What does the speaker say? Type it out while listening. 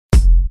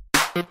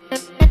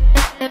What's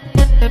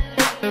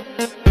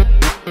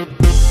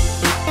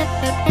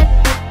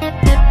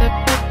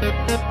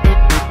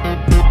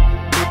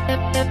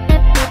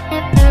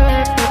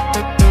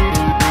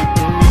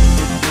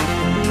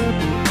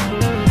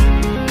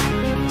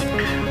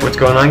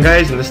going on,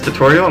 guys? In this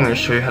tutorial I'm going to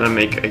show you how to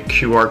make a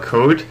QR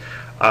code.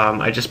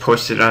 I just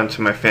posted it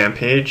onto my fan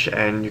page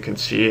and you can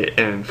see it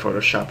in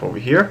Photoshop over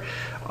here.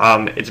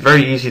 It's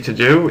very easy to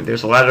do.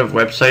 There's a lot of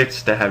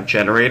websites that have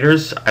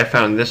generators. I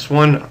found this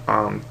one.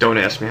 Don't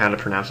ask me how to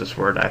pronounce this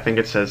word. I think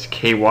it says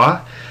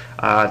Kwa.com,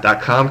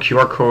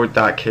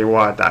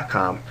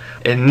 qrcode.kwa.com.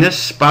 In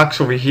this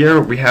box over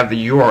here we have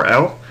the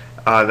URL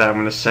that I'm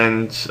going to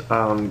send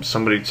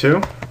somebody to.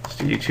 It's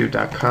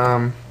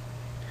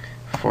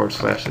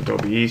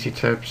youtube.com/Adobe Easy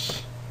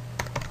Tips.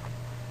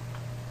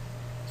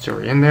 It's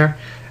already in there,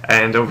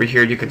 and over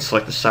here you can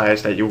select the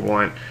size that you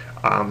want.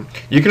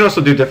 You can also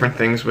do different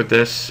things with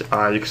this.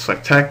 You can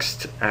select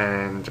text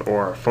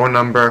or phone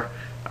number.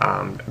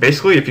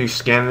 Basically, if you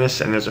scan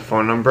this and there's a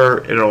phone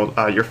number,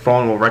 your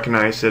phone will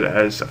recognize it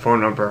as a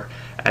phone number,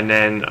 and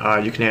then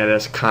you can add it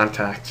as a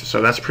contact.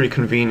 So that's pretty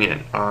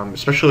convenient,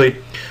 especially.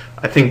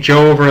 I think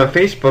Joe over on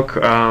Facebook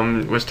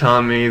was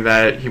telling me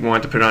that he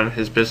wanted to put on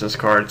his business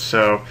card,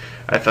 so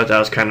I thought that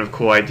was kind of a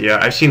cool idea.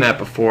 I've seen that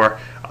before.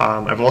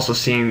 I've also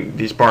seen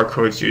these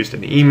barcodes used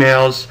in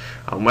emails,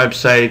 on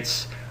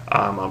websites,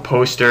 on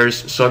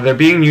posters, so they're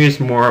being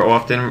used more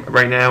often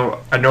right now.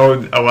 I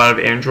know a lot of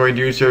Android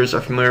users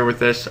are familiar with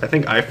this. I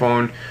think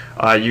iPhone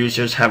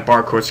users have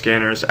barcode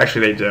scanners.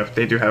 Actually,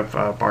 they do have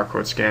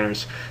barcode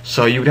scanners.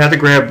 So you would have to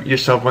grab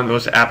yourself one of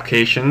those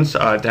applications,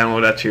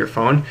 download that to your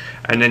phone,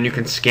 and then you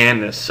can scan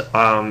this.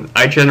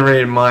 I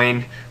generated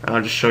mine.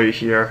 I'll just show you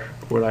here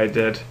what I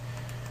did.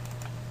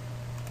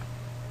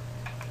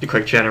 You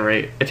click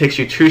generate. It takes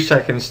you 2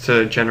 seconds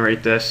to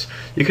generate this.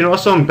 You can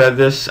also embed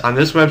this on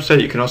this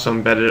website. You can also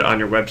embed it on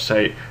your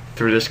website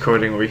through this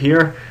coding over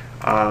here.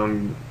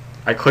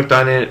 I clicked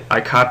on it.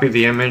 I copied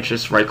the image.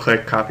 Just right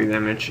click, copy the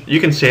image. You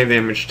can save the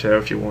image too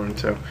if you wanted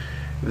to.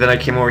 Then I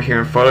came over here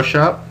in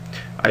Photoshop.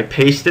 I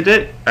pasted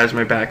it as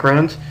my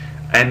background,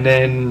 and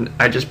then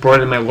I just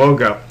brought in my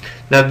logo.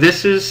 Now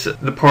this is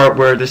the part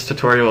where this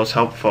tutorial is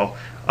helpful.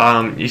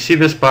 You see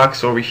this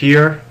box over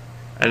here,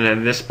 and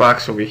then this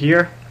box over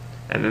here.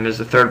 And then there's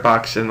the third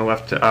box in the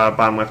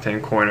bottom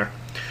left-hand corner.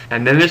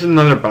 And then there's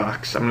another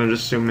box. I'm going to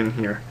just zoom in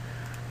here.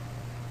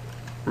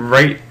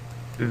 Right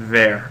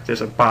there. There's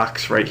a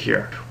box right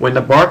here. When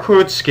the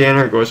barcode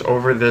scanner goes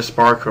over this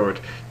barcode,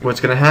 what's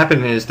going to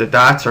happen is the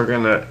dots are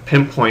going to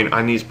pinpoint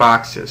on these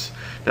boxes.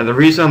 Now the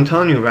reason I'm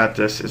telling you about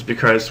this is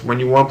because when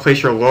you want to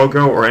place your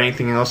logo or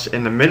anything else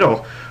in the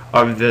middle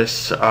of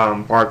this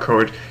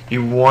barcode,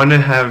 you want to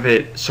have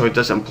it so it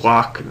doesn't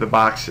block the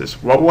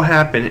boxes. What will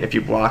happen if you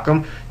block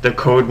them? The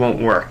code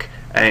won't work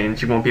and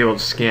you won't be able to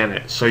scan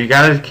it. So you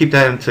got to keep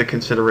that into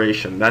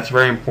consideration. That's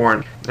very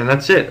important. And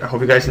that's it. I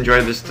hope you guys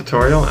enjoyed this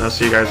tutorial, and I'll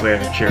see you guys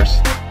later. Cheers.